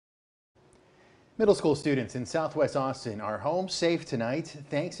Middle school students in Southwest Austin are home safe tonight,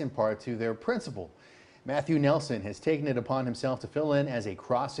 thanks in part to their principal. Matthew Nelson has taken it upon himself to fill in as a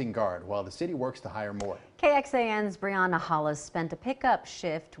crossing guard while the city works to hire more. KXAN's Brianna Hollis spent a pickup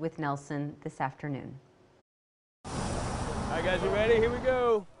shift with Nelson this afternoon. All right, guys, you ready? Here we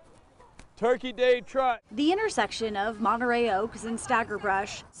go. Turkey Day trot. The intersection of Monterey Oaks and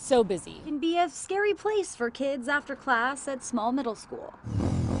Straggerbrush, So busy. can be a scary place for kids after class at small middle school.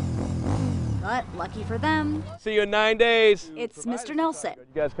 But lucky for them, See you in 9 days. it's Mr. Nelson You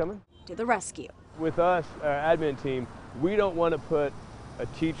guys coming? to the rescue. With us, our admin team, we don't want to put a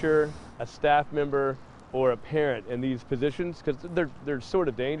teacher, a staff member, or a parent in these positions because they're sort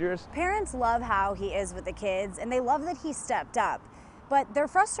of dangerous. Parents love how he is with the kids and they love that he stepped up, but they're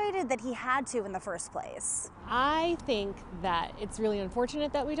frustrated that he had to in the first place. I think that it's really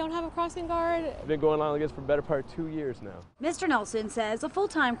unfortunate that we don't have a crossing guard. It's been going on like this for the better part of 2 years now. Mr. Nelson says a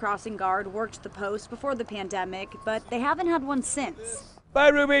full-time crossing guard worked the post before the pandemic, but they haven't had one since. Bye,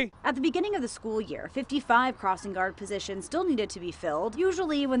 Ruby. At the beginning of the school year, 55 crossing guard positions still needed to be filled.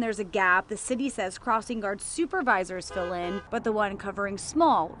 Usually when there's a gap, the city says crossing guard supervisors fill in, but the one covering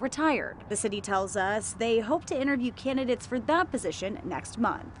small retired. The city tells us they hope to interview candidates for that position next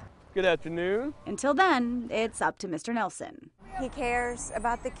month. Good afternoon. Until then, it's up to Mr. Nelson. He cares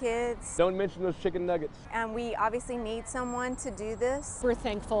about the kids, Don't mention those chicken nuggets. and we obviously need someone to do this. We're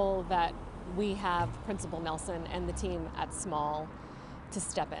thankful that we have Principal Nelson and the team at Small to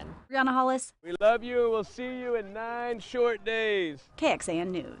step in. Brianna Hollis, We love you. We'll see you in 9 short days. KXAN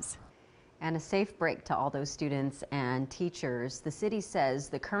News. And a safe break to all those students and teachers. The city says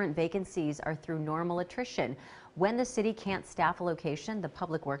the current vacancies are through normal attrition. When the city can't staff a location, the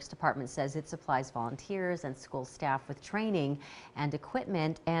Public Works Department says it supplies volunteers and school staff with training and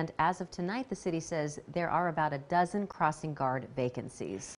equipment. And as of tonight, the city says there are about a dozen crossing guard vacancies.